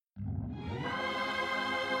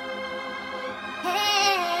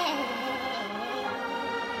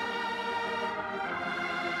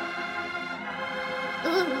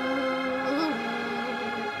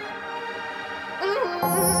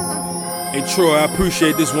Hey Troy, I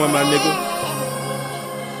appreciate this one, my nigga.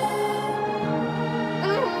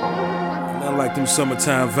 And I like them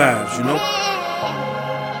summertime vibes, you know?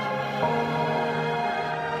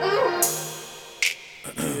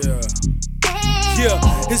 Yeah,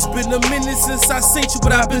 it's been a minute since I seen you,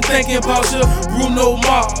 but I've been thinking about you. Bruno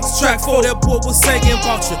Mars, track 4, that boy was singing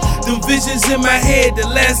about you. Them visions in my head, the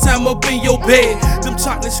last time up in your bed. Them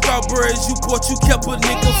chocolate strawberries you bought, you kept a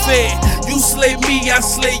nigga fed. You slay me, I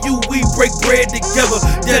slay you, we break bread together.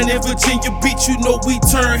 Down in Virginia Beach, you know we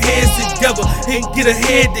turn heads together and get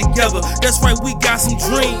ahead together. That's right, we got some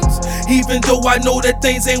dreams. Even though I know that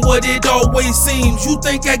things ain't what it always seems. You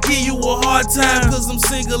think I give you a hard time cause I'm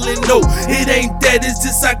single and no, it ain't that. It's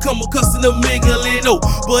just I come accustomed to mingling, no.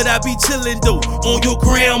 But I be chillin' though, on your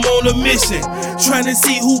gram on a mission, trying to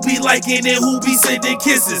see who be liking and who be sending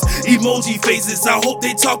kisses. Emoji faces, I hope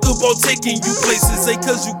they talk about taking you places. Say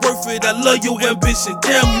cause you worth it, I love your ambition.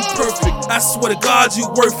 Damn, you perfect, I swear to God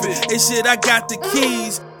you worth it. And shit, I got the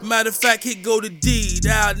keys. Matter of fact, here go the deed.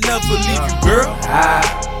 I'll never leave you, girl.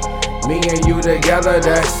 Me and you together,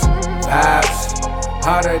 that's vibes.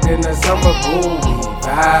 Hotter than the summer pool, we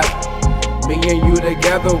vibe. Me and you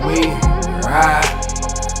together, we ride.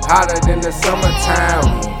 Hotter than the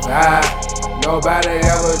summertime, we vibe. Nobody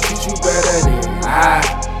ever treat you better than I.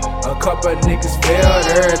 A couple niggas failed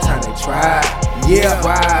every time they tried. Yeah,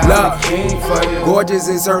 look, king for you. Gorgeous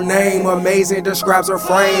is her name, amazing describes her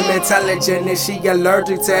frame. Intelligent and she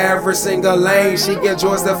allergic to every single lane. She get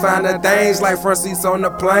joys to find the things like front seats on the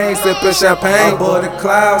plane. Sipping champagne above the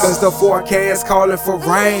clouds, cause the forecast calling for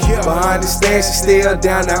rain. But I understand she's still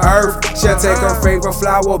down to earth. She'll take her favorite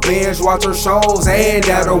flower, binge, watch her shows, and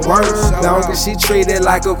that'll work. Long as she treated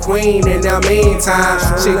like a queen in the meantime.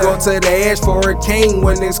 She go to the edge for her king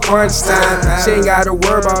when it's crunch time. She ain't gotta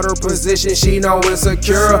worry about her position, she know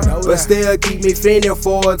insecure, but still keep me feeling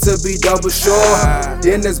for her to be double sure.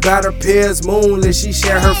 Then there's about her peers, moonlit, she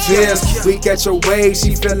share her fears. We catch a wave,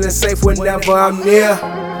 she feeling safe whenever I'm near.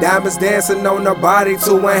 Diamonds dancing on her body,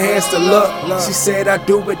 to enhance the look. She said I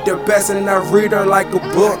do it the best and I read her like a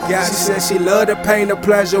book. She said she love the pain, the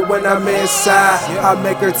pleasure when I'm inside. I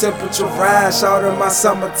make her temperature rise, shout her my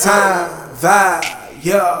summertime vibe.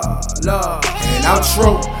 Yeah, love, and I'm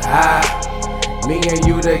true. Me and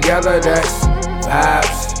you together, that's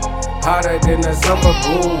vibes. Hotter than the summer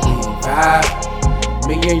pool, we vibe.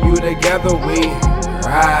 Me and you together, we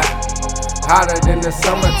ride. Hotter than the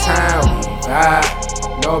summertime, we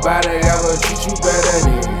vibe. Nobody ever treat you better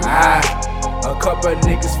than I. A couple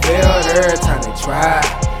niggas failed every time they tried.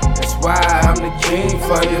 That's why I'm the king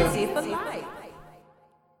for you.